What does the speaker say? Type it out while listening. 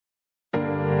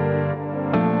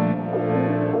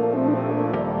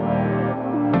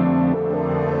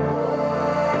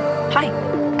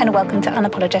and welcome to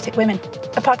Unapologetic Women,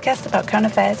 a podcast about current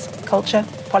affairs, culture,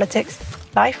 politics,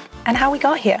 life, and how we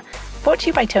got here, brought to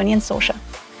you by Tony and Saoirse.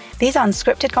 These are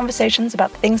unscripted conversations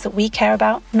about the things that we care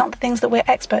about, not the things that we're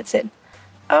experts in.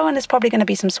 Oh, and there's probably going to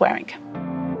be some swearing.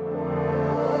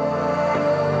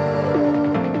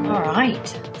 All right.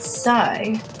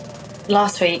 So,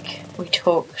 last week we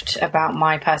talked about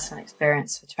my personal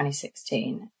experience for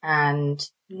 2016, and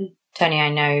Tony, I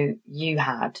know you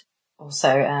had also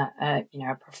a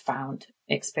profound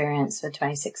experience for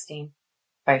 2016,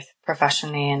 both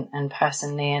professionally and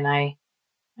personally. And I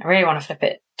really want to flip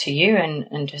it to you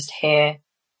and just hear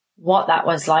what that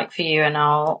was like for you. And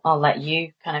I'll let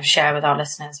you kind of share with our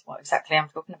listeners what exactly I'm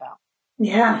talking about.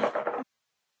 Yeah.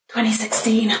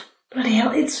 2016. Bloody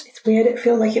hell. It's weird. It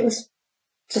feels like it was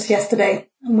just yesterday.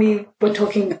 And we were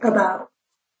talking about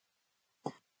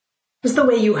just the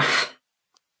way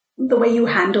you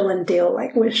handle and deal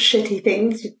like with shitty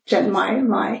things.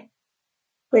 My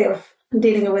way of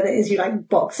dealing with it is you like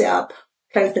box it up,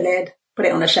 close the lid, put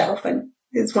it on a shelf, and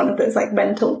it's one of those like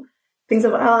mental things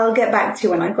of, I'll get back to you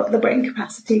when I've got the brain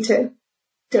capacity to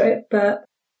do it. But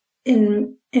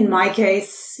in my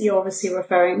case, you're obviously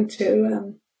referring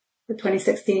to the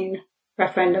 2016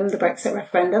 referendum, the Brexit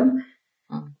referendum,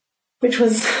 which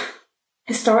was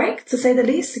historic to say the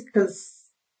least,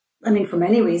 because for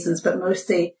many reasons, but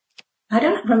mostly, I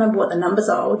don't remember what the numbers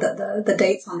are or the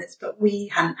dates on this, but we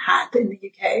hadn't had in the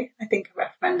UK, I think, a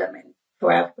referendum in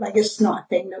forever. Like, it's not a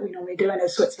thing that we normally do. I know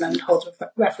Switzerland holds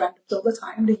referendums all the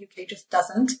time. The UK just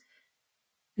doesn't.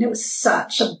 And it was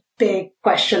such a big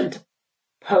question to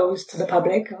pose to the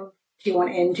public of, do you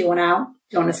want in, do you want out?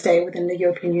 Do you want to stay within the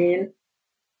European Union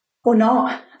or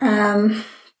not?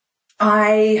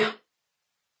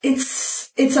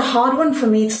 It's a hard one for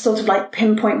me to sort of like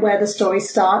pinpoint where the story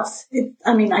starts.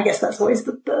 I guess that's always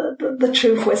the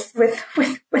truth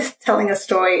with telling a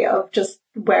story of just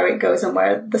where it goes and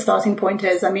where the starting point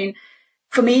is.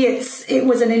 For me, it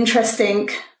was an interesting,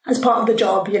 as part of the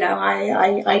job,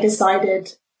 I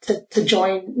decided to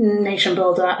join Nation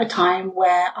Builder at a time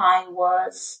where I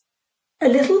was a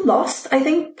little lost, I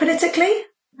think, politically,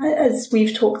 as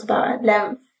we've talked about at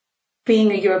length.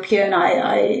 Being a European,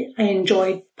 I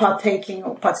enjoyed participating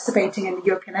in the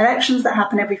European elections that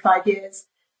happen every 5 years.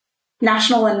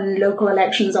 National and local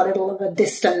elections are a little of a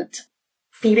distant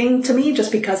feeling to me,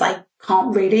 just because I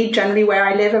can't really, generally where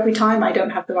I live every time, I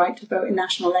don't have the right to vote in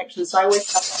national elections. So I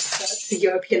always have the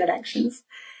European elections.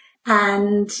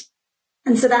 And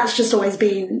so that's just always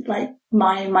been like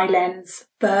my lens.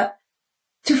 But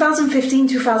 2015,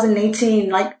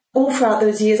 2018, like all throughout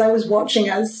those years, I was watching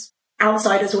as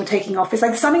outsiders were taking office.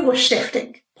 Like something was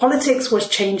shifting. Politics was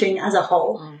changing as a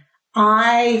whole.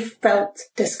 I felt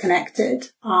disconnected.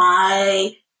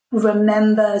 I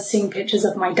remember seeing pictures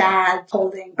of my dad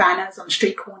holding banners on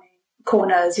street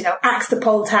corners, axe the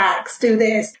poll tax, do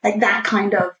this, like that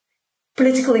kind of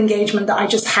political engagement that I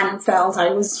just hadn't felt. I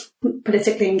was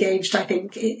politically engaged, I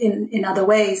think, in other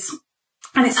ways.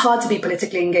 And it's hard to be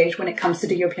politically engaged when it comes to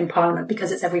the European Parliament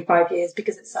because it's every 5 years,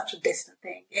 because it's such a distant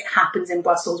thing. It happens in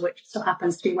Brussels, which still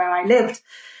happens to be where I lived.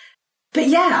 But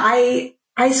yeah, I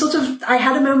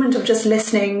had a moment of just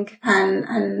listening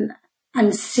and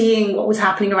seeing what was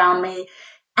happening around me.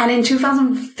 And in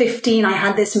 2015, I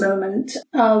had this moment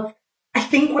of, I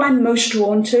think what I'm most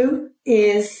drawn to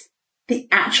is the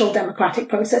actual democratic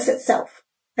process itself.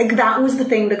 Like that was the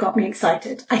thing that got me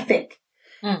excited, I think.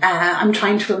 I'm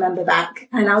trying to remember back.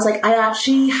 And I was like, I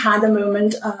actually had a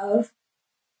moment of,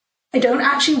 I don't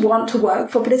actually want to work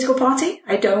for a political party.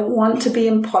 I don't want to be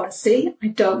in policy. I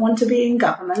don't want to be in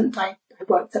government. I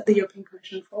worked at the European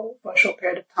Commission for a short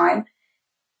period of time.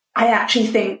 I actually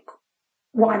think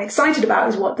what I'm excited about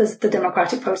is what does the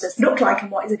democratic process look like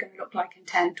and what is it going to look like in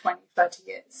 10, 20, 30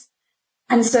 years.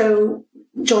 And so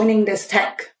joining this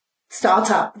tech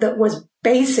startup that was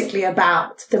basically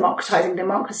about democratizing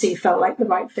democracy felt like the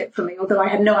right fit for me, although I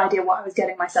had no idea what I was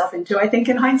getting myself into, I think,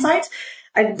 in hindsight.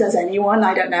 Does anyone?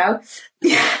 I don't know.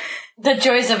 The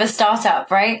joys of a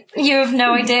startup, right? You have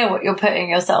no idea what you're putting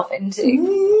yourself into.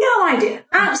 No idea.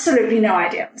 Absolutely no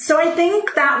idea. So I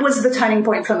think that was the turning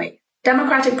point for me.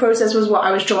 Democratic process was what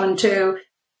I was drawn to.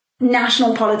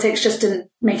 National politics just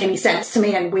didn't make any sense to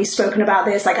me. And we've spoken about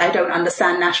this. Like, I don't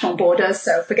understand national borders,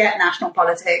 so forget national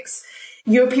politics.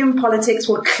 European politics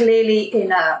were clearly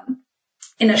in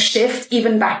a shift,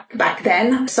 even back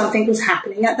then. Something was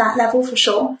happening at that level for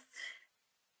sure.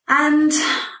 And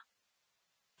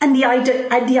And the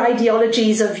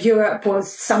ideologies of Europe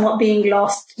was somewhat being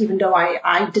lost, even though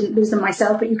I didn't lose them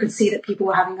myself, but you could see that people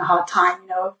were having a hard time.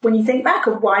 When you think back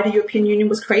of why the European Union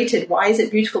was created, why is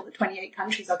it beautiful that 28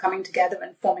 countries are coming together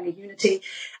and forming a unity?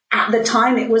 At the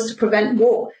time, it was to prevent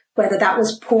war, whether that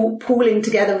was pooling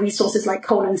together resources like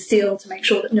coal and steel to make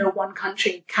sure that no one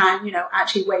country can,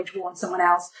 actually wage war on someone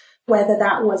else, whether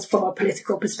that was from a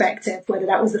political perspective, whether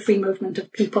that was the free movement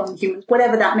of people and humans,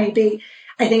 whatever that may be.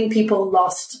 I think people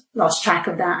lost track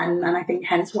of that, and I think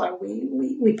hence why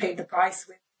we paid the price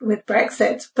with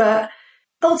Brexit. But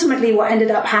ultimately what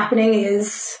ended up happening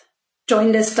is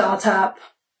joined a startup,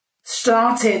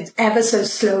 started ever so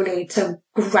slowly to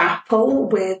grapple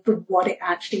with what it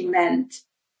actually meant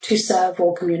to serve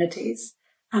all communities.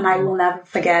 And I will never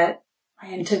forget my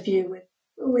interview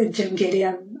with Jim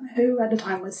Gideon, who at the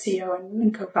time was CEO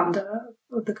and co-founder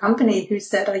of the company, who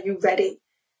said, "Are you ready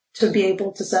to be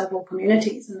able to serve all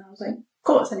communities?" And I was like, "Of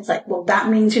course." And he's like, "Well, that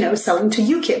means, selling to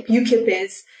UKIP. UKIP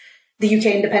is the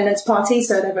UK Independence Party,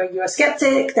 so they're very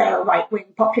Eurosceptic. They're a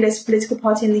right-wing populist political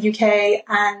party in the UK."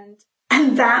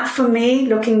 And that, for me,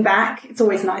 looking back, it's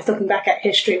always nice looking back at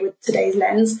history with today's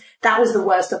lens. That was the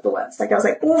worst of the worst. Like, I was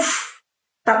like, oof,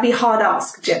 that'd be a hard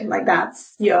ask, Jim. Like,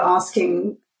 you're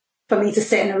asking for me to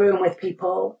sit in a room with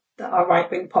people that are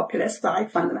right-wing populists that I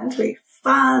fundamentally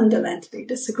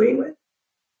disagree with.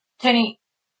 Tony,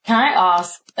 can I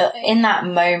ask, in that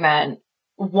moment,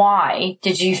 why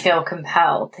did you feel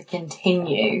compelled to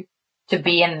continue to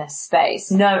be in this space?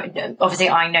 No, obviously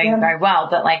I know you very well,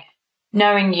 but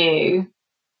knowing you,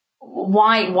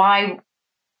 why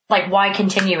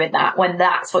continue with that when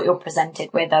that's what you're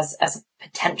presented with as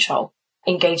potential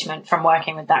engagement from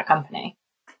working with that company?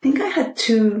 I think I had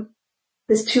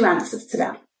there's two answers to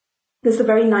that. There's the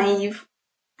very naive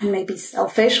and maybe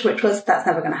selfish, which was, that's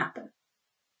never going to happen.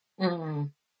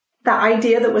 Mm. That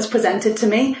idea that was presented to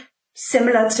me,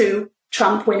 similar to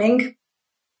Trump winning,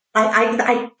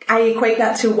 I equate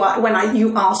that to when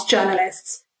you ask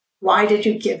journalists, why did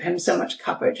you give him so much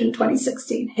coverage in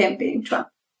 2016, him being Trump?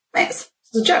 It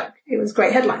was a joke. It was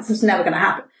great headlines. It's never going to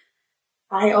happen.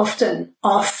 I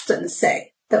often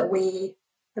say that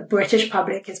the British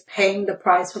public is paying the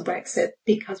price for Brexit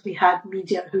because we had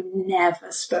media who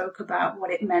never spoke about what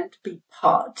it meant to be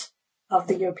part of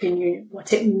the European Union,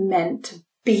 what it meant to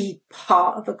be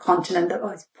part of a continent that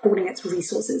was pooling its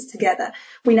resources together.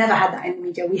 We never had that in the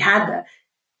media. We had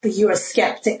the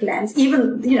Eurosceptic lens.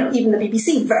 Even the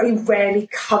BBC very rarely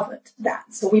covered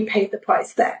that. So we paid the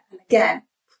price there. And again,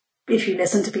 if you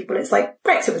listen to people, it's like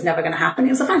Brexit was never going to happen. It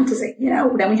was a fantasy,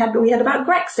 Then we had about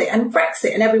Grexit and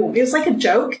Brexit and everyone. It was like a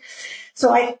joke.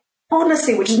 So I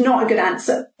honestly, which is not a good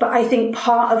answer, but I think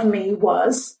part of me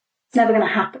was, it's never going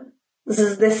to happen.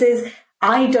 This is,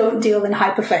 I don't deal in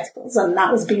hypotheticals. And that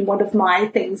has been one of my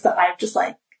things that I've just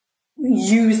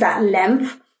used at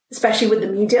length, especially with the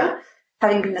media,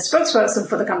 having been a spokesperson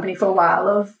for the company for a while,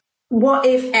 of what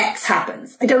if X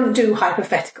happens? I don't do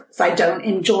hypotheticals. I don't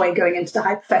enjoy going into the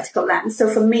hypothetical land. So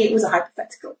for me, it was a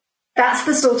hypothetical. That's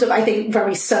the sort of, I think,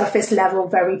 very surface level,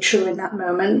 very true in that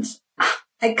moment.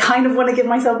 I kind of want to give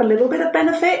myself a little bit of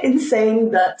benefit in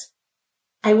saying that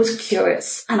I was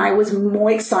curious and I was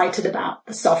more excited about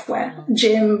the software.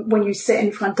 Jim, when you sit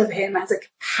in front of him, has a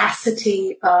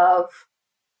capacity of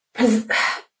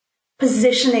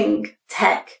positioning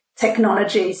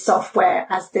technology, software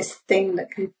as this thing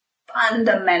that can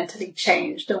fundamentally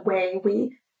change the way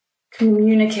we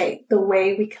communicate, the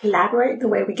way we collaborate, the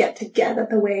way we get together,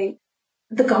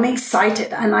 that got me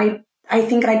excited. And I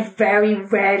think I'd very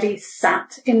rarely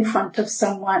sat in front of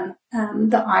someone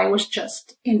that I was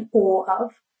just in awe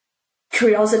of.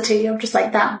 Curiosity of just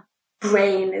that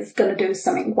brain is going to do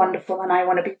something wonderful, and I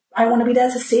want to be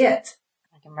there to see it.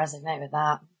 I can resonate with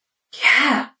that.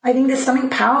 Yeah, I think there's something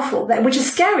powerful there, which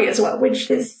is scary as well. Which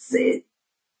is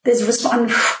there's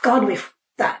God,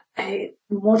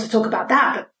 more to talk about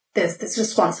that. But there's this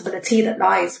responsibility that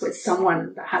lies with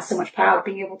someone that has so much power,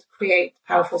 being able to create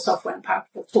powerful software and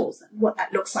powerful tools, and what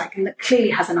that looks like, and that clearly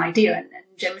has an idea. And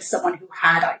Jim is someone who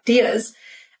had ideas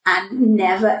and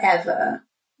never ever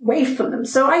waved from them.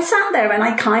 So I sat there and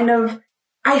I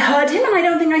heard him, and I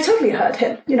don't think I totally heard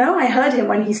him. I heard him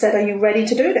when he said, "Are you ready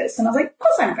to do this?" And I was like, "Of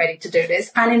course I'm ready to do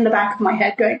this." And in the back of my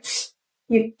head going,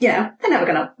 they're never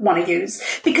going to want to use.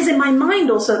 Because in my mind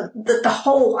also, the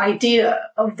whole idea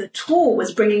of the tool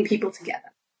was bringing people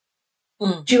together.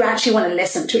 Mm. Do you actually want to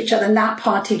listen to each other? And that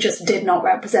party just did not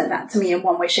represent that to me in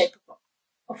one way, shape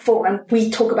or form. And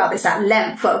we talk about this at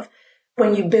length of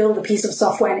when you build a piece of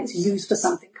software and it's used for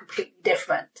something completely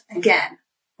different. Again,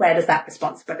 where does that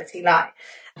responsibility lie?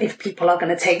 If people are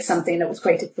going to take something that was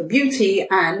created for beauty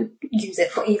and use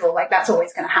it for evil, like that's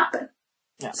always going to happen.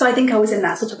 Yeah. So I think I was in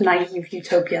that sort of naive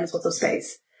utopian sort of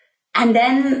space. And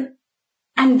then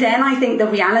I think the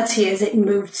reality is it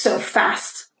moved so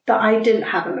fast that I didn't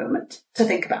have a moment to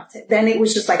think about it. Then it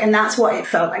was just like, and that's what it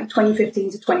felt like.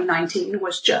 2015 to 2019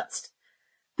 was just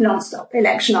nonstop,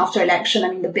 election after election. I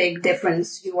mean, the big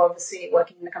difference, you were obviously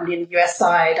working in the company in the US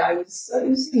side. I was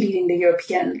leading the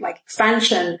European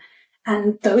expansion.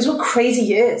 And those were crazy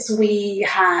years. We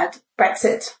had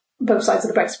Brexit, both sides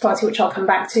of the Brexit party, which I'll come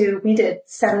back to. We did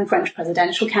 7 French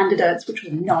presidential candidates, which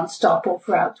was nonstop all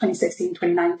throughout 2016,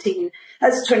 2017.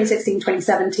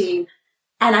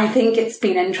 And I think it's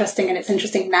been interesting, and it's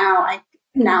interesting now.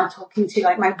 Now talking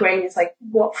to my brain is like,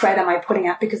 what thread am I putting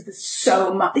at? Because there's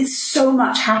so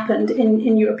much happened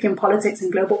in European politics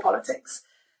and global politics.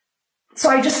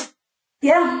 So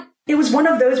it was one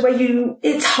of those where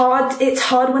it's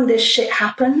hard when this shit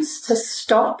happens to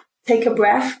stop, take a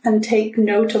breath and take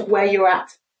note of where you're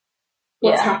at,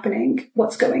 what's happening,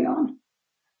 what's going on.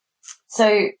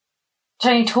 So,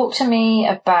 Tony, talk to me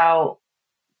about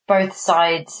both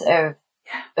sides of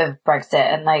Brexit,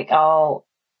 and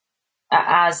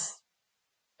as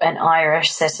an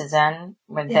Irish citizen,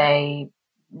 were they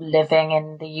living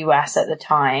in the US at the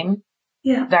time?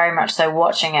 Yeah. Very much so,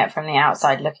 watching it from the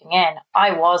outside looking in,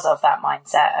 I was of that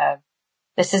mindset of,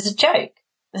 this is a joke.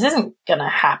 This isn't gonna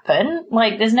happen.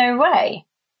 There's no way.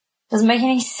 Doesn't make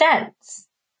any sense.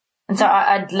 And so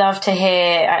I'd love to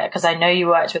hear, because I know you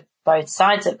worked with both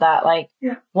sides of that,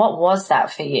 what was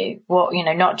that for you? What,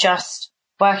 not just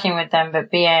working with them,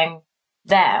 but being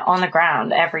there on the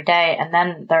ground every day, and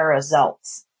then the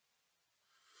results.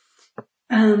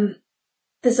 I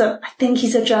think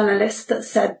he's a journalist that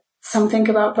said something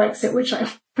about Brexit, which I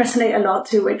resonate a lot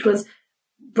to, which was,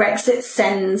 Brexit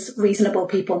sends reasonable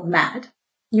people mad.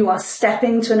 You are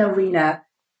stepping to an arena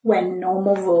where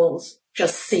normal rules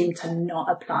just seem to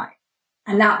not apply.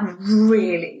 And that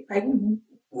really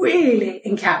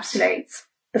encapsulates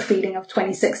the feeling of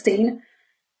 2016.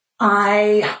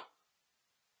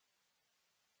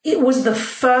 It was the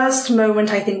first moment,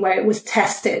 I think, where it was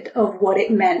tested of what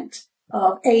it meant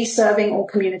of serving all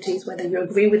communities, whether you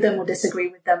agree with them or disagree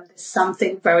with them. There's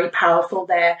something very powerful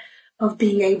there of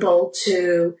being able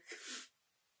to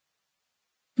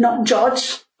not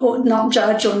judge or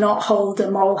not hold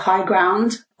a moral high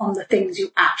ground on the things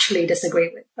you actually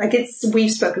disagree with.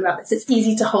 We've spoken about this. It's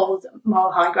easy to hold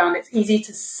moral high ground. It's easy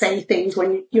to say things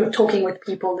when you're talking with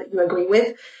people that you agree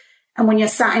with. And when you're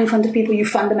sat in front of people you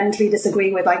fundamentally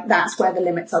disagree with, that's where the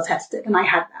limits are tested. And I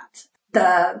had that.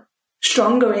 The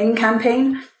Stronger In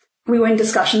campaign, we were in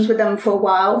discussions with them for a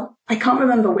while. I can't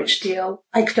remember which deal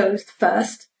I closed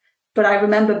first, but I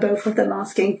remember both of them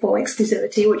asking for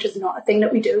exclusivity, which is not a thing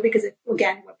that we do, because we're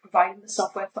providing the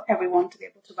software for everyone to be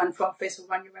able to run for office or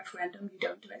run your referendum. You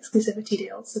don't do exclusivity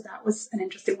deals. So that was an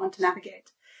interesting one to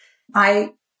navigate.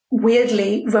 I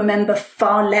weirdly remember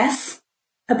far less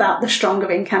about the Stronger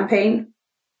In campaign,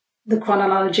 the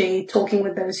chronology, talking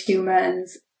with those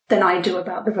humans, than I do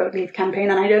about the Vote Leave campaign.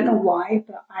 And I don't know why,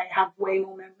 but I have way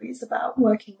more memories about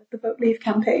working with the Vote Leave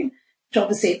campaign, which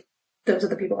obviously those are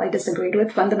the people I disagreed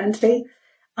with fundamentally.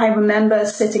 I remember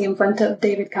sitting in front of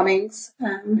David Cummings,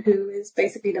 who is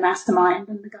basically the mastermind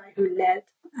and the guy who led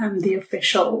the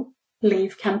official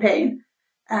Leave campaign,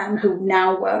 who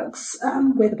now works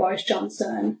with Boris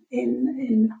Johnson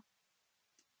in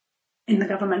the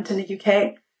government in the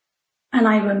UK. And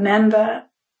I remember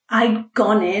I'd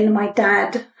gone in, my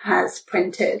dad has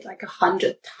printed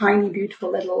 100 tiny, beautiful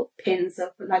little pins of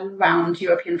round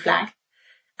European flag.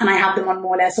 And I have them on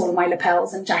more or less all of my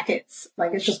lapels and jackets.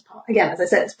 It's just, again, as I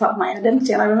said, it's part of my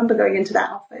identity. And I remember going into that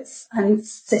office and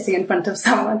sitting in front of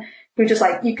someone who just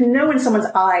you can know when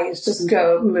someone's eyes just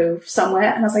move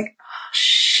somewhere. And I was like, oh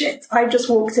shit, I just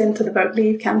walked into the Vote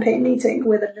Leave campaign meeting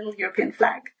with a little European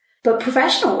flag. But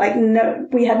professional, no,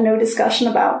 we had no discussion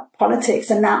about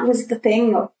politics. And that was the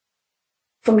thing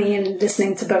for me in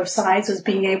listening to both sides, was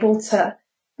being able to,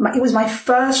 it was my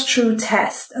first true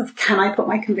test of, can I put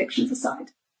my convictions aside?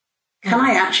 Can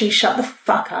I actually shut the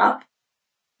fuck up,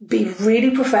 be really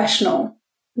professional,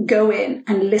 go in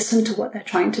and listen to what they're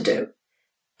trying to do?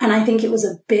 And I think it was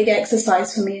a big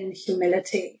exercise for me in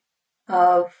humility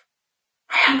of,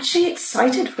 I'm actually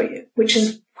excited for you, which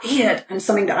is weird and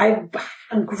something that I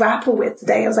grapple with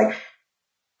today. I was like,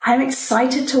 I'm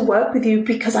excited to work with you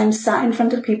because I'm sat in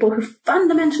front of people who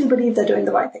fundamentally believe they're doing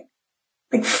the right thing.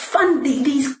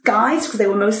 These guys, because they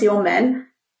were mostly all men,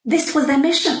 this was their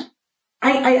mission.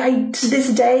 I to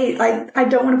this day, I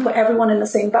don't want to put everyone in the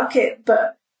same bucket,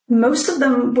 but most of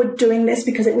them were doing this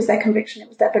because it was their conviction, it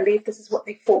was their belief, this is what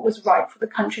they thought was right for the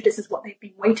country, this is what they've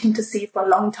been waiting to see for a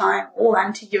long time, all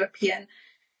anti-European.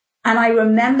 And I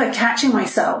remember catching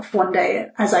myself one day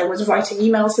as I was writing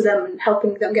emails to them and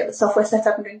helping them get the software set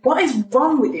up and going, what is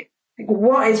wrong with you? Like,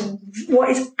 what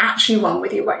is actually wrong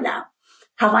with you right now?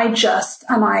 Am I just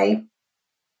numb?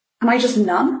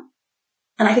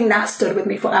 And I think that stood with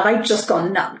me have I just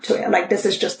gone numb to it? Like, this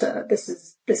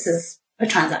is a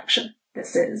transaction.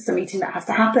 This is a meeting that has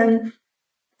to happen.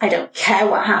 I don't care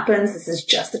what happens. This is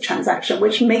just a transaction,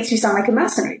 which makes you sound like a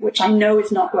mercenary, which I know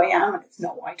is not who I am, and it's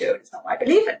not what I do, and it's not what I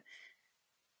believe in.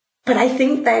 But I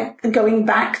think that going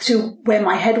back to where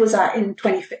my head was at in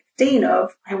 2015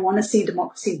 of, I want to see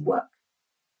democracy work.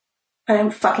 I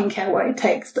don't fucking care what it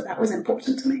takes, but that was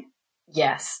important to me.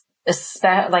 Yes.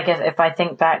 Like if I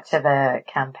think back to the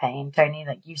campaign, Tony,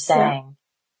 like you saying,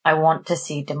 I want to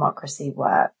see democracy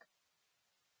work.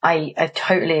 I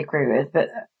totally agree with, but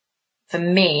for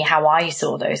me, how I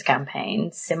saw those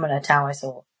campaigns, similar to how I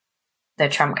saw the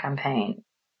Trump campaign,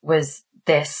 was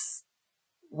this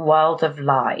world of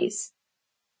lies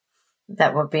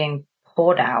that were being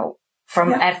poured out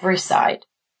from every side.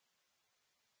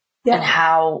 Yeah. And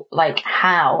how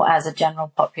as a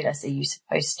general populace are you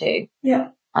supposed to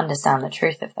understand the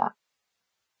truth of that?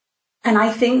 And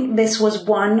I think this was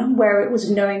one where it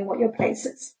was knowing what your place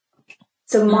is.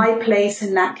 So my place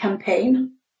in that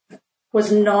campaign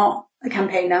was not a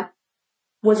campaigner,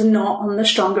 was not on the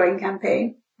Strong Growing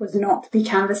campaign, was not to be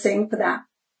canvassing for that,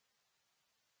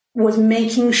 was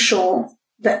making sure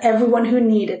that everyone who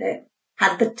needed it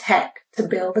had the tech to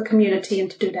build the community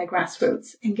and to do their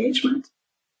grassroots engagement.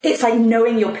 It's like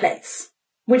knowing your place,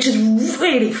 which is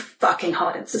really fucking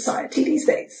hard in society these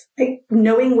days. Like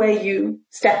knowing where you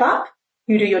step up,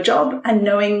 you do your job, and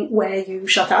knowing where you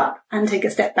shut up and take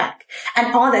a step back.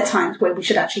 And are there times where we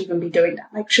should actually even be doing that?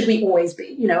 Like, should we always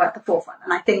be, at the forefront?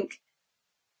 And I think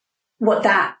what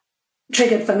that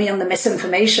triggered for me on the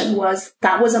misinformation was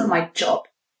that wasn't my job.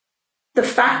 The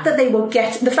fact that they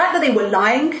were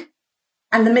lying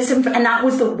and and that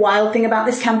was the wild thing about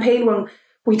this campaign when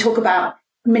we talk about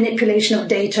manipulation of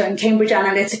data and Cambridge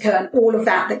Analytica and all of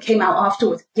that came out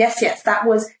afterwards. Yes, that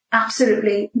was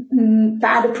absolutely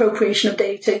bad appropriation of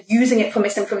data, using it for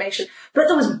misinformation. But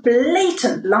there was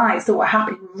blatant lies that were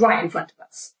happening right in front of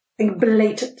us. Like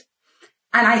blatant.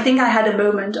 And I think I had a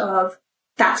moment of,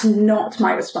 that's not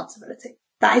my responsibility.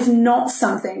 That is not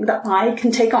something that I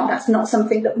can take on. That's not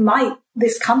something that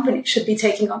this company should be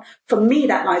taking on. For me,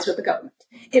 that lies with the government.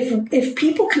 If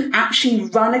people can actually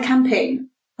run a campaign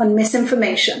on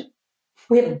misinformation,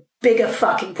 we have bigger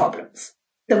fucking problems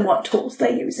than what tools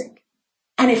they're using.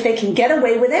 And if they can get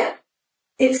away with it,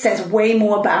 it says way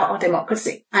more about our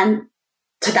democracy. And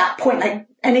to that point,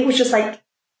 and it was just like,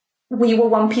 we were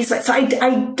one piece of it. So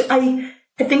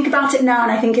I think about it now,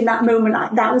 and I think in that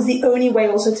moment, that was the only way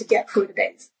also to get through the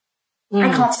days. I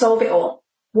can't solve it all.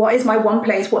 What is my one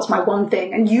place? What's my one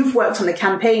thing? And you've worked on the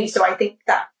campaign, so I think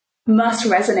that must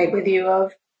resonate with you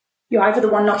of, you're either the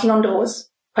one knocking on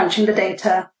doors, punching the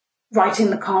data,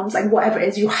 writing the comms, like whatever it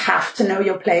is, you have to know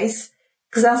your place,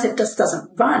 because else it just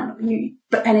doesn't run.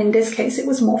 And in this case, it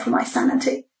was more for my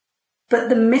sanity. But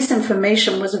the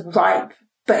misinformation was ripe.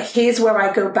 But here's where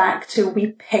I go back to, we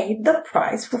paid the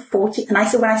price for 40, and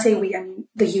when I say we, I mean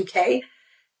the UK,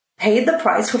 paid the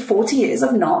price for 40 years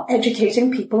of not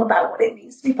educating people about what it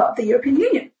means to be part of the European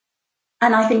Union.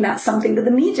 And I think that's something that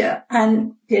the media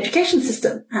and the education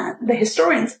system and the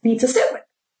historians need to sit with.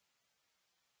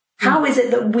 How is it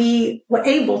that we were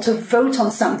able to vote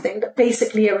on something that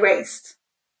basically erased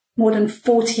more than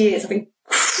 40 years of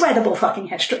incredible fucking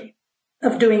history,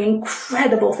 of doing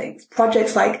incredible things,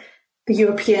 projects like the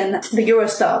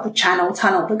Eurostar, the Channel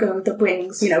Tunnel that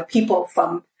brings, people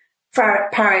from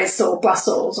Paris or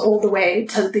Brussels all the way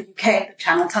to the UK, the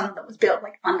Channel Tunnel that was built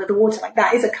under the water.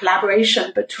 That is a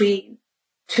collaboration between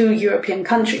two European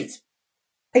countries.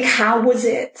 How was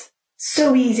it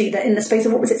so easy that in the space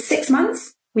of, 6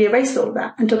 months, we erased all of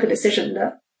that and took a decision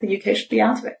that the UK should be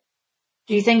out of it?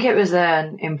 Do you think it was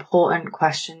an important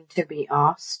question to be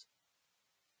asked?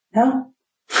 No.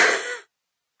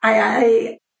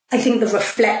 I think the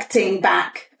reflecting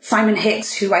back, Simon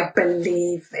Hicks, who I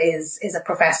believe is a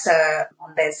professor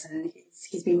on this, and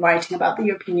he's been writing about the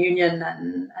European Union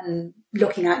and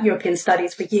looking at European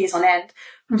studies for years on end,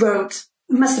 wrote,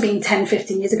 must have been 10,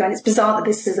 15 years ago, and it's bizarre that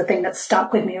this is a thing that's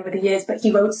stuck with me over the years, but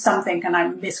he wrote something, and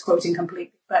I'm misquoting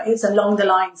completely, but it's along the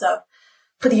lines of,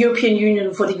 for the European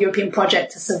Union, for the European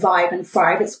project to survive and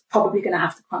thrive, it's probably going to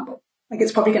have to crumble.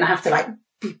 It's probably going to have to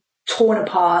be torn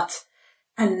apart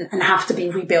and have to be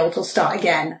rebuilt or start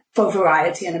again for a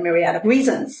variety and a myriad of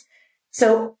reasons.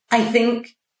 So I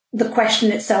think the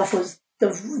question itself was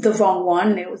the wrong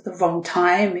one. It was the wrong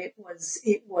time. It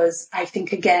was, I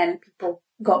think, again, people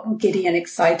got giddy and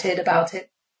excited about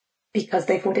it because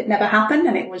they thought it never happened.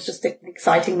 And it was just an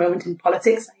exciting moment in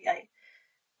politics.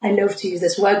 I love to use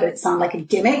this word, but it sounds like a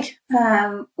gimmick,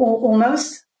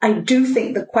 almost. I do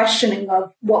think the questioning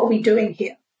of what are we doing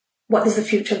here? What does the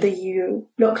future of the EU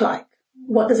look like?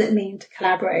 What does it mean to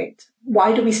collaborate?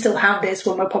 Why do we still have this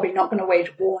when we're probably not going to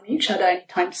wage war on each other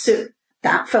anytime soon?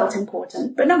 That felt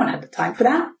important, but no one had the time for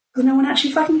that because no one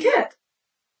actually fucking cared.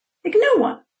 Like no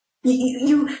one.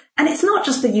 And it's not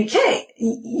just the UK.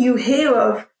 You hear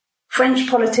of French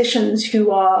politicians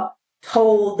who are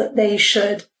told that they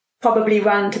should probably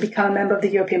run to become a member of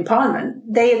the European Parliament.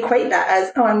 They equate that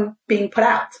as, oh, I'm being put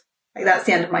out. Like that's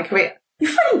the end of my career. You're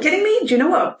fucking kidding me? Do you know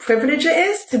what a privilege it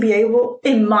is to be able,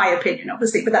 in my opinion,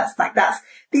 obviously, but that's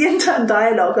the intern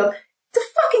dialogue of, it's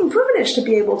a fucking privilege to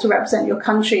be able to represent your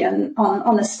country and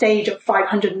on a stage of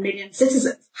 500 million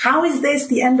citizens. How is this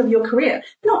the end of your career?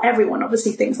 Not everyone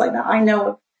obviously thinks like that. I know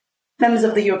of members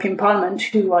of the European Parliament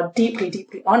who are deeply,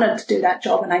 deeply honoured to do that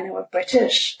job. And I know of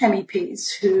British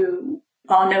MEPs who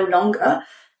are no longer,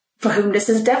 for whom this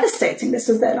is devastating. This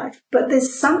is their life. But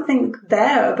there's something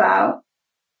there about,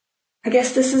 I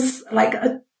guess this is like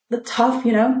the tough,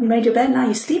 you made your bed, now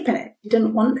you sleep in it. You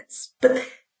didn't want this.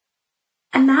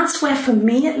 And that's where, for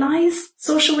me, it lies.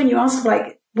 Social, when you ask,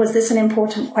 like, was this an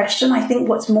important question? I think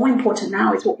what's more important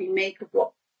now is what we make of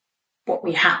what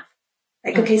we have.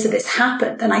 Like, okay, so this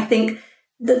happened. And I think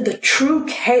the true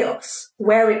chaos,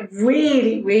 where it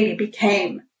really, really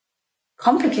became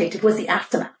complicated, was the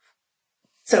aftermath.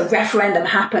 So referendum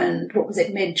happened, what was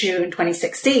it, mid-June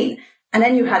 2016. And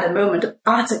then you had a moment of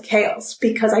utter chaos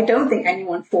because I don't think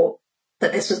anyone thought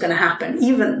that this was going to happen.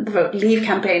 Even the Vote Leave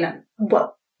campaign and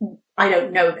I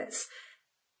don't know this,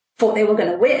 thought they were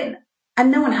going to win. And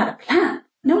no one had a plan.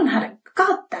 No one had a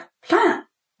goddamn plan,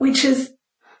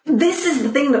 this is the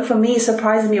thing that for me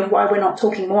surprises me of why we're not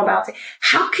talking more about it.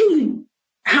 How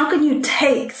can you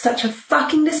take such a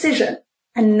fucking decision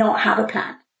and not have a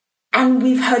plan? And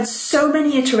we've heard so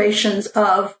many iterations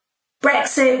of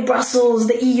Brexit, Brussels,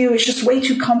 the EU is just way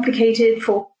too complicated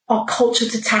for our culture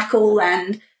to tackle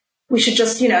and we should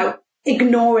just,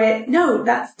 ignore it. No,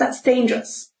 that's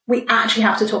dangerous. We actually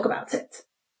have to talk about it.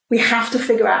 We have to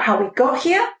figure out how we got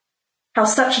here, how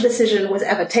such a decision was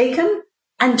ever taken,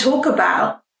 and talk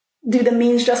about, do the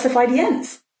means justify the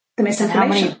ends? The misinformation.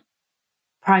 And how many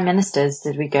prime ministers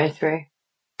did we go through?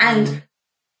 And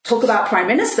talk about prime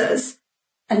ministers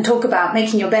and talk about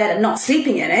making your bed and not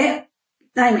sleeping in it.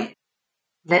 I mean,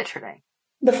 literally.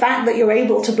 The fact that you're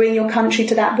able to bring your country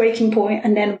to that breaking point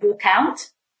and then walk out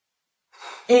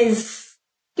is,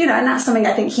 and that's something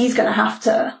I think he's going to have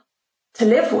to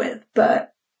live with.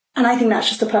 And I think that's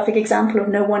just a perfect example of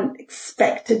no one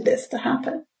expected this to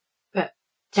happen. But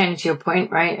Tony, to your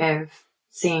point, right, of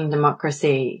seeing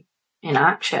democracy in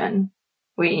action,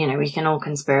 we can all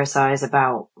conspiracize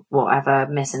about whatever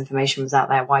misinformation was out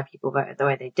there, why people voted the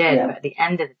way they did. Yeah. But at the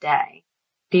end of the day,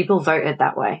 people voted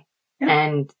that way. Yeah.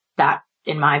 And that,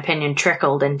 in my opinion,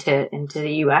 trickled into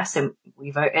the US, and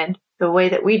we voted the way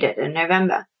that we did in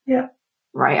November. Yeah.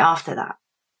 Right after that.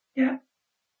 Yeah.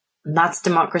 And that's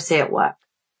democracy at work.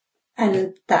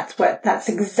 And that's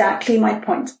exactly my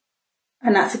point.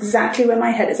 And that's exactly where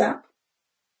my head is at.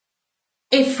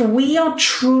 If we are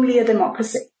truly a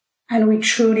democracy and we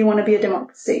truly want to be a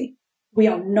democracy, we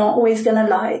are not always going to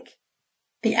like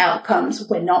the outcomes.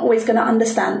 We're not always going to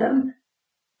understand them.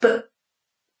 But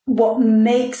what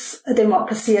makes a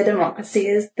democracy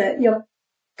is that you're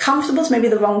comfortable, is maybe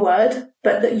the wrong word,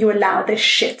 but that you allow this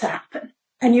shit to happen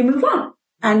and you move on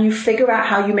and you figure out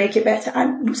how you make it better.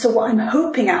 And so what I'm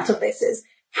hoping out of this is,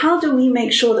 how do we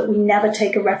make sure that we never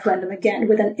take a referendum again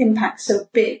with an impact so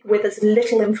big, with as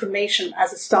little information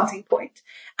as a starting point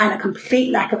and a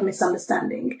complete lack of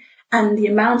misunderstanding and the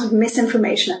amount of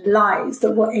misinformation and lies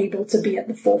that we're able to be at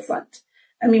the forefront?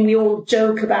 I mean, we all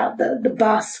joke about the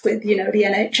bus with, the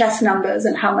NHS numbers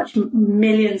and how much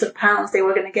millions of pounds they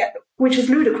were going to get, which is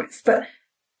ludicrous. But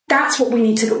that's what we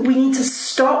need to do. We need to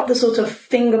stop the sort of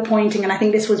finger pointing. And I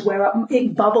think this was where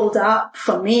it bubbled up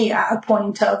for me at a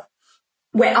point of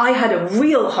where I had a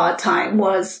real hard time,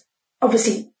 was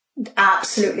obviously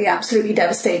absolutely, absolutely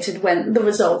devastated when the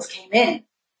results came in.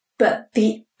 But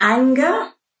the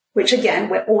anger, which again,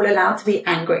 we're all allowed to be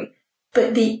angry,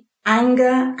 but the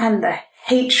anger and the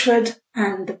hatred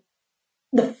and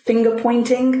the finger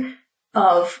pointing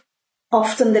of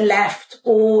often the left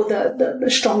or the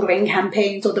Stronger In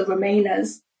campaigns or the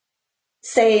Remainers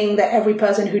saying that every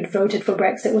person who'd voted for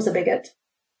Brexit was a bigot,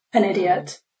 an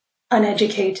idiot,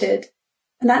 uneducated,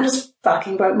 And that just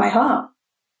fucking broke my heart.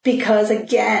 Because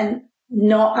again,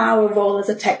 not our role as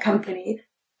a tech company,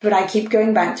 but I keep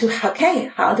going back to,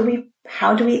 okay, how do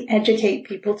we educate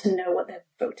people to know what they're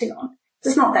voting on?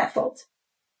 It's not their fault.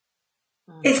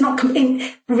 It's not, let me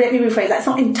rephrase that, it's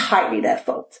not entirely their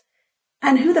fault.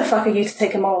 And who the fuck are you to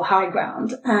take a moral high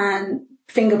ground and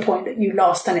finger point that you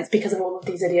lost and it's because of all of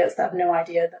these idiots that have no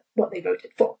idea what they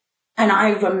voted for? And I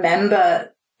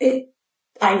remember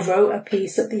I wrote a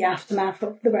piece at the aftermath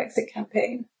of the Brexit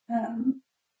campaign,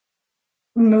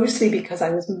 mostly because I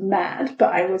was mad,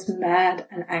 but I was mad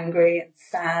and angry and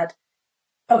sad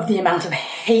of the amount of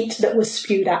hate that was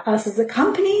spewed at us as a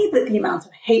company, that the amount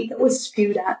of hate that was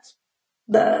spewed at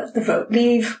the Vote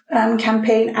Leave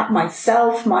campaign, at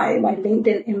myself. My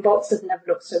LinkedIn inbox has never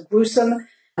looked so gruesome,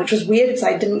 which was weird because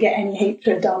I didn't get any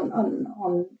hatred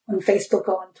on Facebook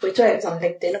or on Twitter. It was on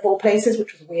LinkedIn of all places,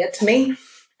 which was weird to me.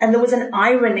 And there was an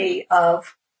irony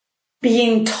of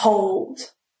being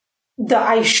told that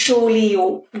I surely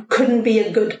or couldn't be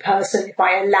a good person if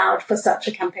I allowed for such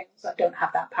a campaign. So I don't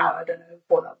have that power. I don't know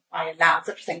what I allowed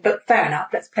such a thing, but fair enough.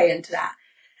 Let's play into that.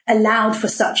 Allowed for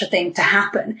such a thing to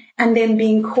happen, and then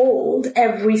being called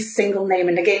every single name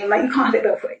in the game. Like, you can't have it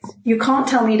both ways. You can't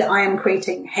tell me that I am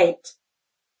creating hate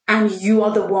and you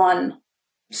are the one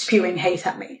spewing hate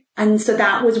at me. And so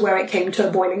that was where it came to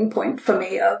a boiling point for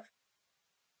me of,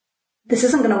 this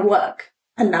isn't going to work.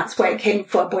 And that's where it came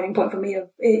for a boiling point for me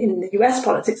in the US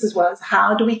politics as well, as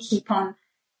how do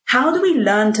we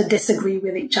learn to disagree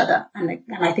with each other? And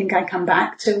I think I come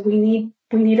back to, we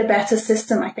need a better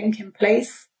system, I think, in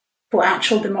place for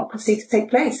actual democracy to take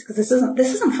place, because this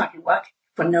isn't fucking working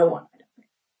for no one. I don't think.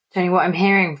 Tony, what I'm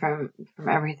hearing from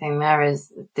everything there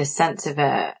is this sense of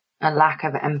a lack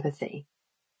of empathy.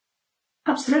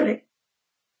 Absolutely.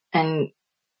 And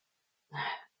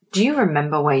do you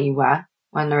remember where you were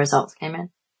when the results came in?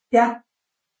 Yeah.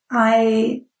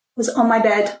 I was on my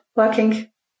bed working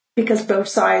because both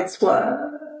sides were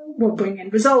bringing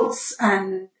results,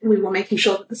 and we were making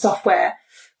sure that the software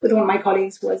with one of my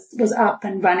colleagues was up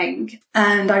and running.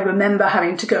 And I remember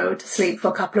having to go to sleep for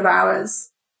a couple of hours.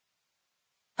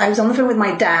 I was on the phone with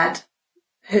my dad,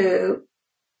 who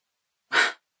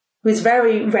was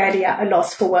very rarely at a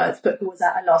loss for words, but who was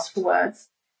at a loss for words.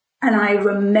 And I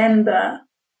remember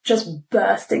just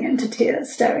bursting into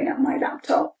tears, staring at my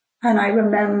laptop. And I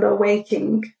remember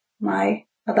waking my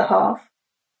other half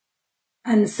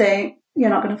and saying, "You're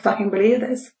not going to fucking believe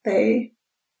this. They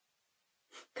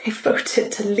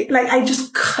voted to leave." Like, I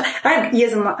have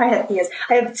tears in my eyes.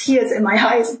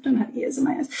 I don't have ears in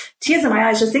my eyes. Tears in my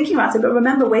eyes just thinking about it. But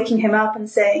remember waking him up and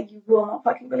saying, "You will not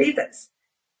fucking believe this."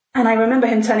 And I remember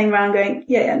him turning around going,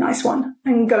 yeah, nice one.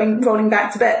 And rolling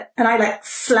back to bed. And I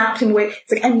slapped him away.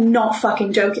 It's like, I'm not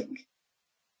fucking joking.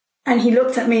 And he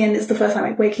looked at me, and it's the first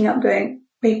time waking up going,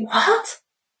 wait, what?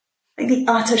 Like, the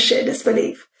utter sheer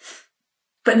disbelief.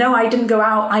 But no, I didn't go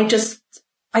out. I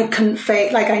couldn't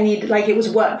fake, it was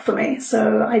work for me.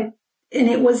 So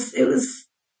it was,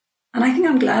 and I think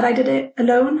I'm glad I did it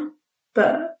alone,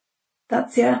 but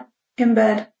that's, in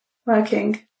bed,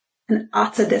 working, and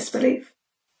utter disbelief.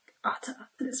 Utter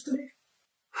disbelief.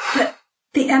 But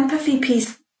the empathy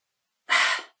piece,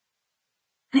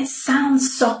 and it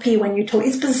sounds soppy when you talk,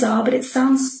 it's bizarre, but it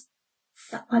sounds,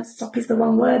 soppy is the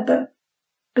wrong word, but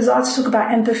bizarre to talk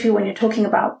about empathy when you're talking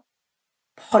about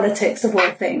politics of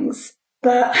all things.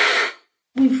 But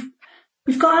we've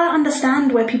got to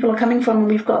understand where people are coming from, and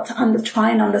we've got to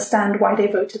try and understand why they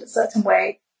voted a certain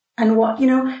way. And what,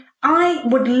 I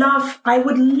would love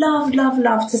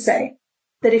to say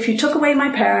that if you took away my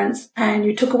parents and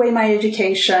you took away my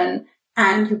education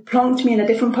and you plonked me in a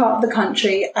different part of the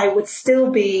country, I would still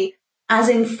be as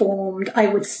informed. I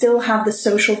would still have the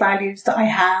social values that I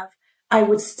have. I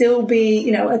would still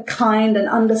be, a kind and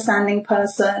understanding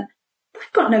person.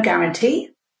 I've got no guarantee.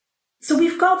 So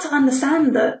we've got to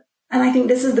understand that, and I think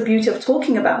this is the beauty of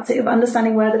talking about it, of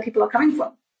understanding where the people are coming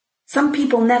from. Some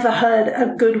people never heard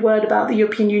a good word about the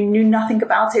European Union, knew nothing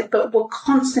about it, but were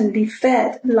constantly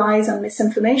fed lies and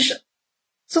misinformation.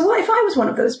 So what if I was one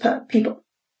of those people?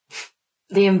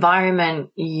 The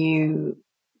environment you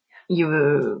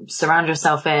surround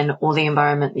yourself in, or the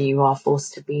environment that you are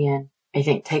forced to be in, I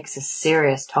think takes a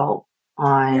serious toll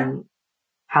on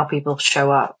how people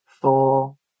show up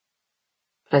for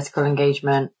political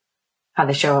engagement, how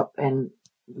they show up in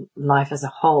life as a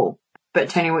whole. But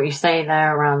Tony, what you say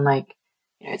there around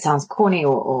it sounds corny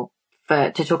or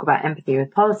to talk about empathy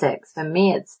with politics, for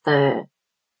me, it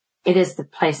is the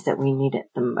place that we need it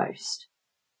the most,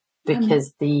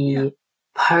 because the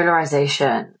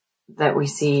polarization that we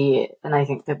see, and I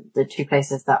think the two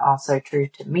places that are so true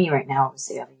to me right now,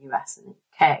 obviously, are the US and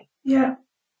the UK. Yeah.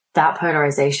 that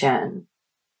polarization,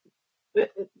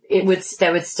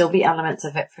 there would still be elements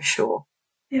of it for sure.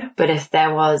 Yeah. But if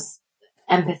there was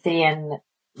empathy and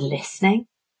listening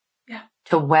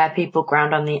to where people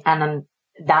ground on and then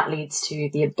that leads to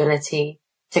the ability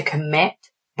to commit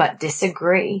but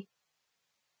disagree,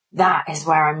 that is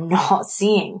where I'm not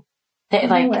seeing it,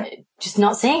 like just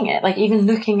not seeing it. Like even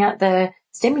looking at the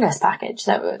stimulus package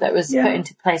that was put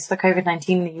into place for COVID-19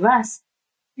 in the US.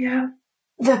 Yeah.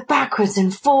 The backwards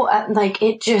and forth, like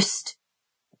it just,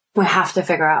 we have to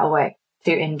figure out a way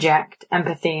to inject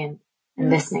empathy and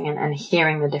listening and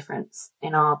hearing the difference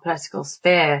in our political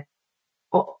sphere,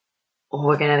 or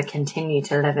we're going to continue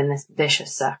to live in this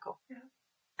vicious circle. Yeah.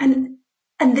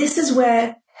 And this is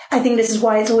where, I think this is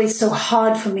why it's always so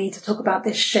hard for me to talk about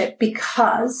this shit,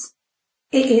 because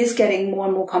it is getting more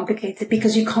and more complicated,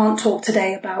 because you can't talk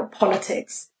today about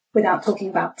politics without talking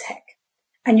about tech.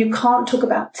 And you can't talk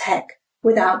about tech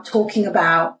without talking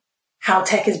about how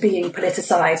tech is being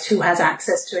politicized, who has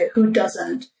access to it, who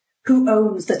doesn't, who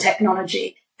owns the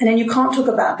technology. And then you can't talk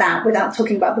about that without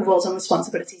talking about the roles and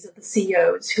responsibilities of the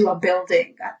CEOs who are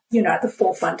building, at the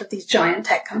forefront of these giant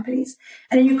tech companies.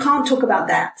 And then you can't talk about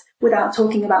that without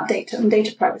talking about data and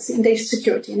data privacy and data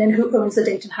security, and then who owns the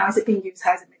data and how is it being used,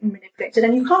 how is it being manipulated.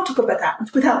 And you can't talk about that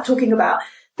without talking about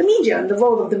the media and the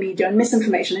role of the media and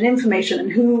misinformation and information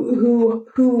and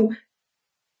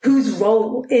whose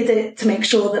role is it to make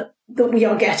sure that we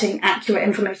are getting accurate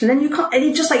information. And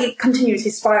it just like it continues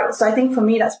to spiral. So I think for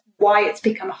me, that's why it's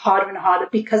become harder and harder,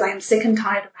 because I am sick and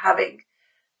tired of having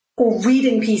or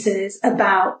reading pieces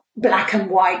about black and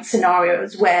white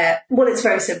scenarios where, well, it's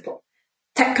very simple.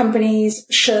 Tech companies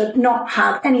should not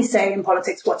have any say in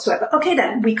politics whatsoever. Okay,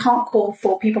 then we can't call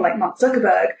for people like Mark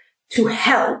Zuckerberg to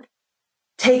help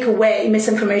take away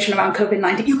misinformation around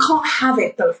COVID-19. You can't have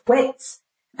it both ways.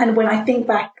 And when I think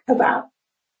back about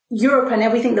Europe and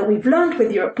everything that we've learned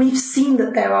with Europe, we've seen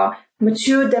that there are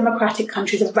mature democratic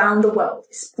countries around the world,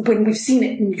 when we've seen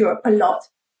it in Europe a lot,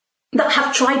 that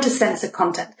have tried to censor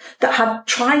content, that have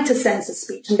tried to censor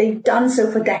speech, and they've done so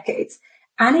for decades.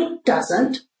 And it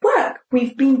doesn't work.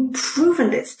 We've been proven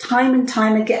this time and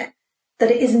time again, that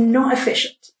it is not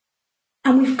efficient.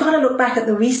 And we've got to look back at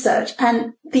the research,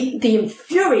 and the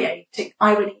infuriating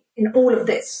irony in all of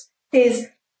this is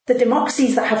the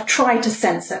democracies that have tried to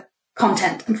censor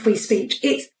content and free speech,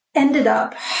 it's ended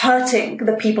up hurting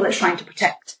the people it's trying to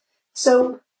protect.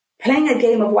 So playing a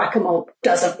game of whack-a-mole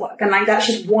doesn't work. And that's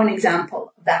just one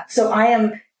example of that. So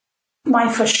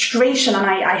my frustration, and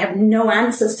I have no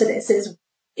answers to this, is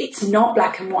it's not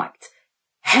black and white.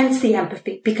 Hence the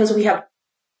empathy, because we have,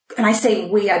 and I say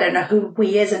we, I don't know who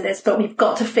we is in this, but we've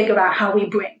got to figure out how we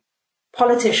bring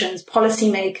politicians,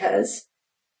 policymakers,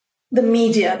 the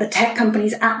media, the tech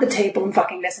companies at the table and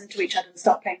fucking listen to each other and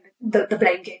stop playing the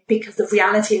blame game, because the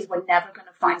reality is we're never going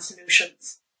to find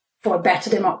solutions for a better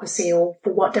democracy or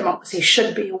for what democracy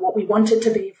should be or what we want it to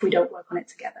be if we don't work on it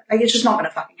together. Like, it's just not going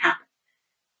to fucking happen.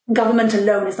 Government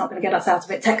alone is not going to get us out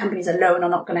of it. Tech companies alone are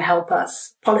not going to help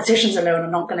us. Politicians alone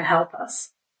are not going to help us.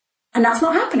 And that's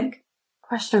not happening.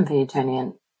 Question for you, Tony,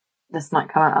 and this might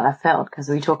come out of left field because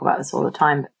we talk about this all the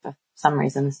time, but for some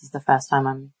reason this is the first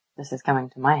time this is coming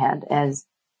to my head, is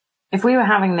if we were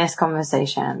having this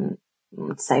conversation,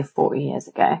 let's say 40 years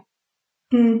ago,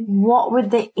 what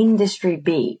would the industry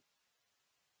be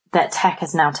that tech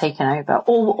has now taken over?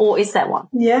 Or is there one?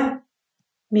 Yeah.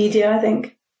 Media, I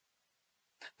think.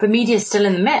 But media is still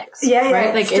in the mix,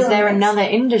 right? Like, is there another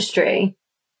industry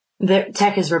that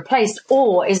tech has replaced?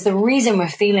 Or is the reason we're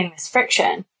feeling this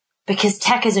friction because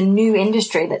tech is a new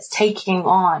industry that's taking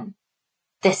on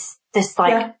this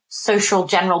social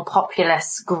general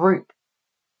populace group?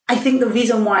 I think the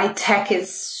reason why tech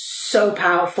is so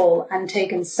powerful and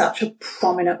taken such a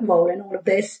prominent role in all of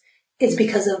this is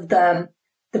because of the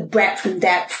breadth and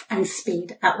depth and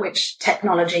speed at which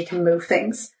technology can move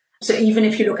things. So even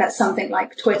if you look at something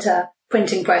like Twitter,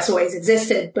 printing press always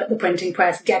existed, but the printing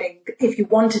press if you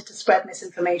wanted to spread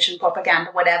misinformation,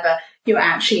 propaganda, whatever,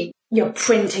 you're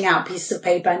printing out pieces of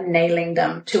paper and nailing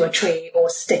them to a tree or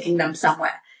sticking them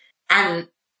somewhere. And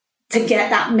to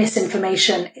get that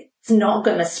misinformation, it's not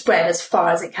going to spread as far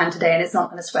as it can today, and it's not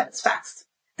going to spread as fast.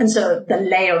 And so the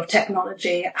layer of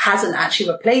technology hasn't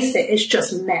actually replaced it. It's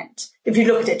just meant, if you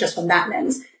look at it just from that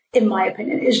lens, in my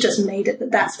opinion, it's just made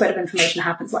it that spread of information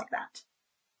happens like that.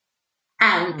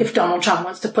 And if Donald Trump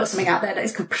wants to put something out there that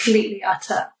is completely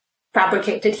utter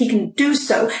fabricated, he can do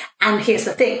so. And here's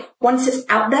the thing. Once it's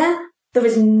out there, there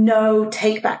is no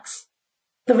takebacks.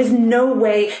 There is no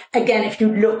way, again, if you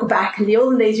look back in the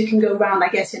olden days, you can go around, I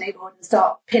guess, your neighborhood and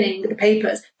start pinning the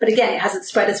papers. But again, it hasn't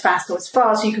spread as fast or as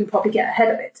far, so you can probably get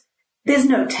ahead of it. There's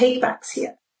no takebacks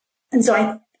here. And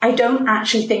so I don't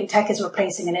actually think tech is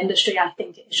replacing an industry. I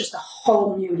think it's just a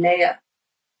whole new layer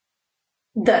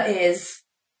that is,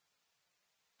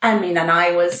 and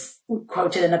I was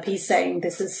quoted in a piece saying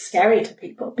this is scary to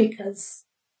people because,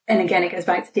 and again, it goes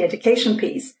back to the education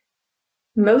piece.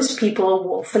 Most people are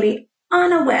woefully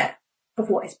unaware of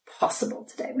what is possible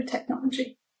today with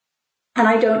technology. And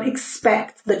I don't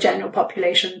expect the general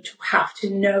population to have to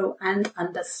know and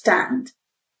understand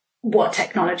what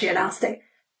technology allows today.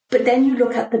 But then you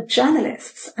look at the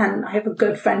journalists, and I have a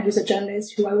good friend who's a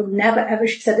journalist who I will never, ever,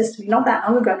 she said this to me not that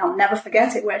long ago, and I'll never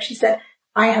forget it, where she said,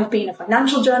 I have been a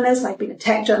financial journalist, I've been a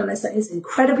tech journalist. It is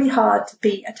incredibly hard to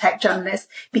be a tech journalist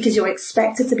because you're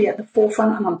expected to be at the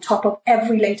forefront and on top of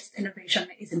every latest innovation.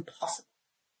 It is impossible.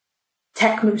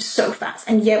 Tech moves so fast,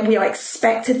 and yet we are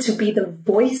expected to be the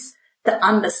voice that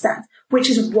understands, which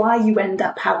is why you end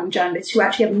up having journalists who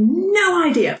actually have no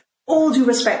idea, all due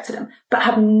respect to them, but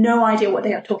have no idea what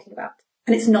they are talking about.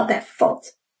 And it's not their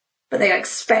fault, but they are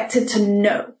expected to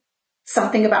know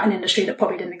something about an industry that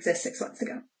probably didn't exist 6 months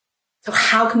ago. So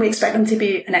how can we expect them to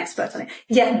be an expert on it?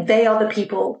 Yet they are the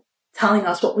people telling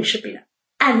us what we should be doing.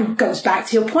 And it goes back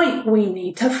to your point. We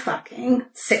need to fucking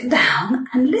sit down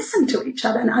and listen to each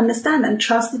other and understand and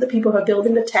trust that the people who are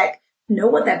building the tech know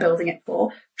what they're building it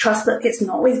for. Trust that it's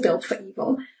not always built for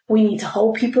evil. We need to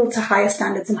hold people to higher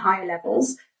standards and higher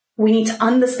levels. We need to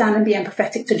understand and be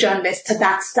empathetic to journalists, to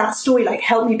that story, like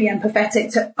help me be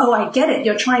empathetic to, oh, I get it.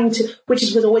 You're trying to,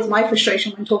 was always my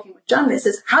frustration when talking with journalists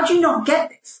is, how do you not get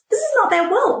this? This is not their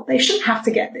world. They shouldn't have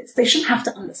to get this. They shouldn't have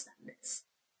to understand this.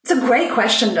 It's a great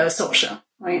question though, Saoirse.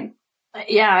 Right?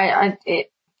 Yeah,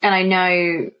 and I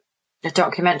know the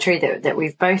documentary that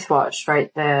we've both watched,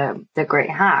 right? The Great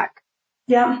Hack.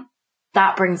 Yeah.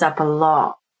 That brings up a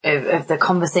lot of the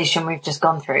conversation we've just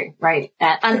gone through, right?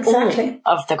 And exactly.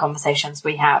 All of the conversations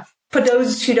we have. For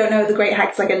those who don't know, The Great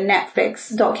Hack is like a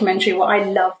Netflix documentary. What I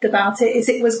loved about it is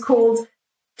it was called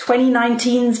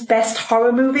 2019's Best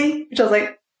Horror Movie, which I was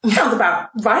like, sounds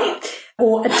about right.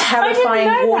 Or a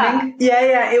terrifying warning.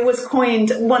 Yeah. It was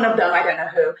coined, one of them, I don't know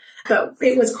who, but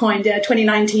it was coined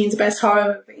 2019's Best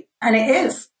Horror Movie. And it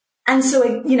is. And so,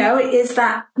 it is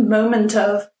that moment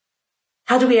of,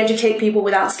 how do we educate people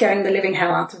without scaring the living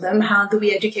hell out of them? How do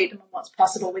we educate them on what's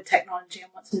possible with technology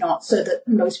and what's not so that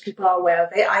most people are aware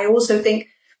of it? I also think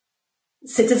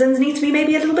citizens need to be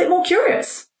maybe a little bit more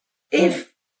curious.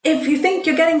 If you think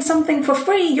you're getting something for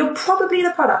free, you're probably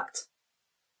the product.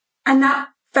 And that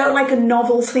felt like a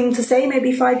novel thing to say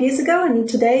maybe 5 years ago. And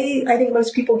today, I think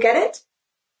most people get it.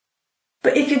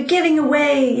 But if you're giving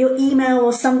away your email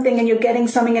or something and you're getting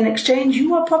something in exchange,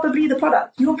 you are probably the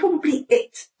product. You're probably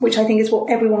it, which I think is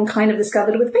what everyone kind of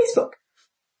discovered with Facebook.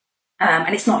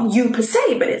 And it's not you per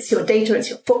se, but it's your data, it's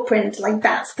your footprint. Like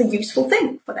that's the useful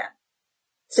thing for them.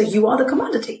 So you are the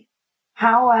commodity.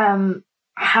 How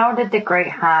did the Great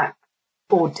Hack,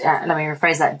 or let me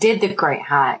rephrase that, did the Great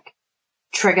Hack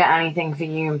trigger anything for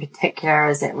you in particular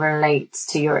as it relates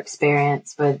to your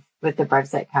experience with the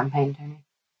Brexit campaign, Tony?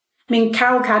 I mean,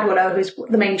 Carol Cadwallader, who's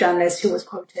the main journalist who was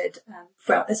quoted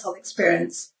throughout this whole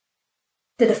experience,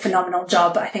 did a phenomenal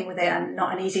job, I think, with it, and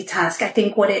not an easy task. I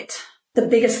think the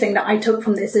biggest thing that I took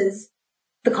from this is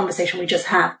the conversation we just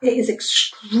had. It is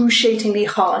excruciatingly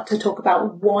hard to talk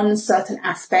about one certain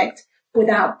aspect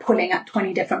without pulling at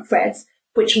 20 different threads,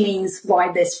 which means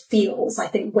why this feels, I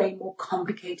think, way more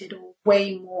complicated or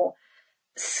way more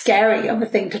scary of a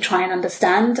thing to try and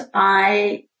understand.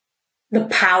 The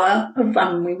power of,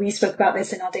 we spoke about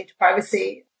this in our data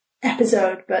privacy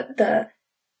episode, but the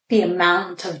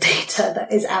amount of data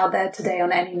that is out there today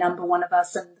on any number one of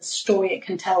us and the story it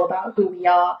can tell about who we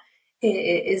are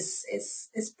is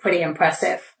pretty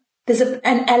impressive. There's an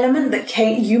element that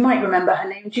you might remember her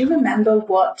name. Do you remember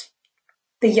what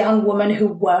the young woman who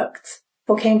worked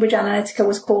for Cambridge Analytica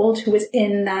was called, who was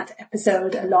in that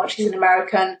episode a lot? She's an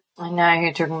American. I know who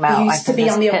you're talking about. Used to be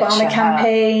on the Obama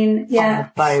campaign. Yeah. On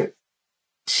the boat.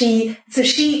 She,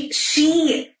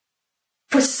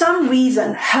 for some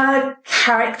reason, her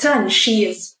character, and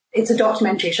it's a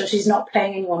documentary, so she's not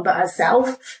playing anyone but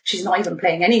herself. She's not even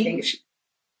playing anything.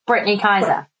 Brittany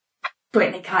Kaiser.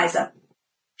 And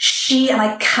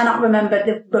I cannot remember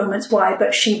the moments why,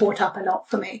 but she brought up a lot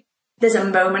for me. There's a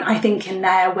moment, I think, in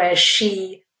there where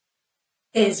she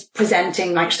is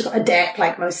presenting, like she's got a deck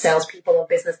like most salespeople or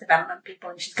business development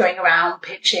people, and she's going around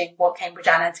pitching what Cambridge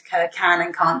Analytica can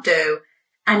and can't do.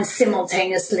 And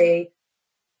simultaneously,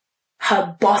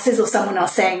 her bosses or someone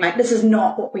else saying, like, this is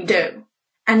not what we do.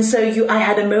 And so I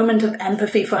had a moment of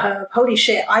empathy for her. Holy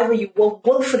shit, either you were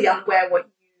woefully unaware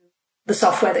the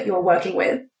software that you're working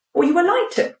with, or you were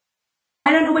lied to.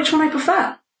 I don't know which one I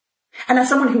prefer. And as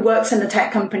someone who works in a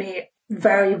tech company,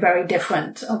 very, very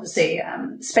different, obviously,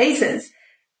 spaces.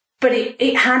 But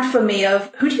it had for me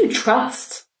of, who do you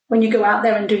trust when you go out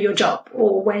there and do your job?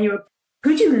 Or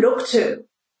who do you look to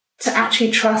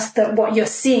actually trust that what you're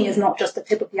seeing is not just the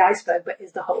tip of the iceberg, but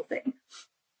is the whole thing?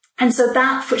 And so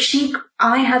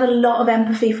I had a lot of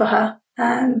empathy for her.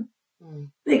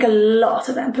 Like a lot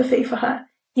of empathy for her,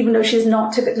 even though she's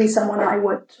not typically someone I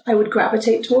would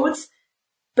gravitate towards.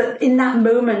 But in that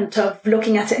moment of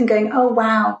looking at it and going, oh,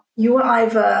 wow, you were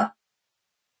either,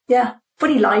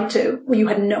 fully lied to, or you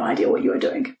had no idea what you were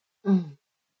doing. And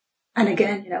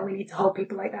again, we need to hold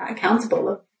people like that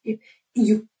accountable. And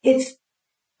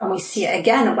we see it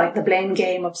again of like the blame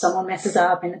game of someone messes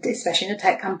up, and especially in a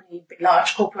tech company, big,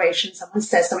 large corporation, someone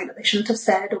says something that they shouldn't have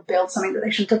said or build something that they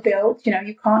shouldn't have built.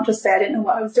 You can't just say, I didn't know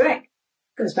what I was doing.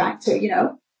 It goes back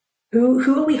to,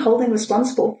 who are we holding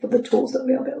responsible for the tools that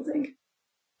we are building?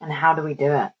 And how do we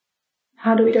do it?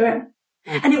 How do we do it?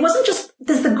 And it wasn't just,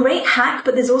 there's the great hack,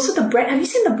 but there's also have you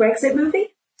seen the Brexit movie?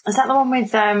 Is that the one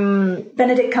with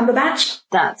Benedict Cumberbatch?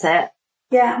 That's it.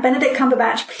 Yeah, Benedict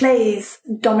Cumberbatch plays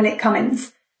Dominic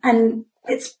Cummings. And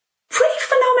it's pretty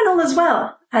phenomenal as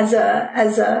well as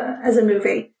a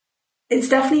movie. It's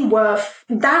definitely worth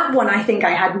that one. I think I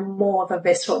had more of a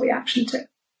visceral reaction to,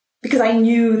 because I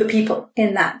knew the people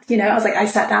in that. I was like, I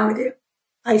sat down with you.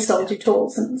 I sold you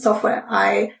tools and software.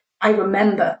 I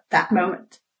remember that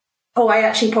moment. Oh, I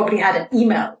actually probably had an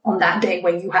email on that day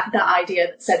where you had that idea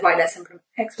that said, right, let's implement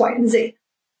X, Y, and Z.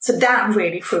 So that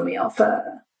really threw me off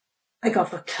a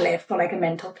cliff, or like a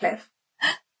mental cliff.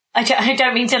 I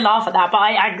don't mean to laugh at that, but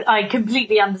I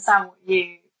completely understand what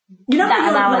you know, that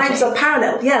your analogy. lives are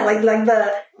parallel. Yeah,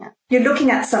 you're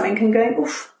looking at something and going,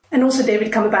 oof. And also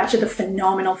David Cumberbatch did a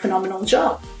phenomenal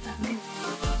job.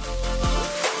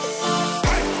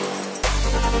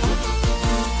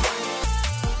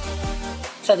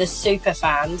 For the super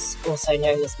fans, also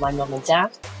known as my mum and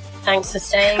dad, thanks for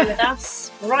staying with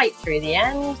us right through the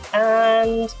end,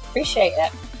 and appreciate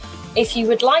it. If you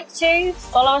would like to,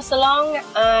 follow us along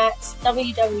at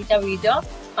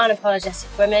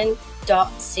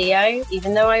www.unapologeticwomen.co,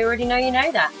 even though I already know you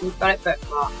know that. We've got it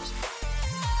bookmarked.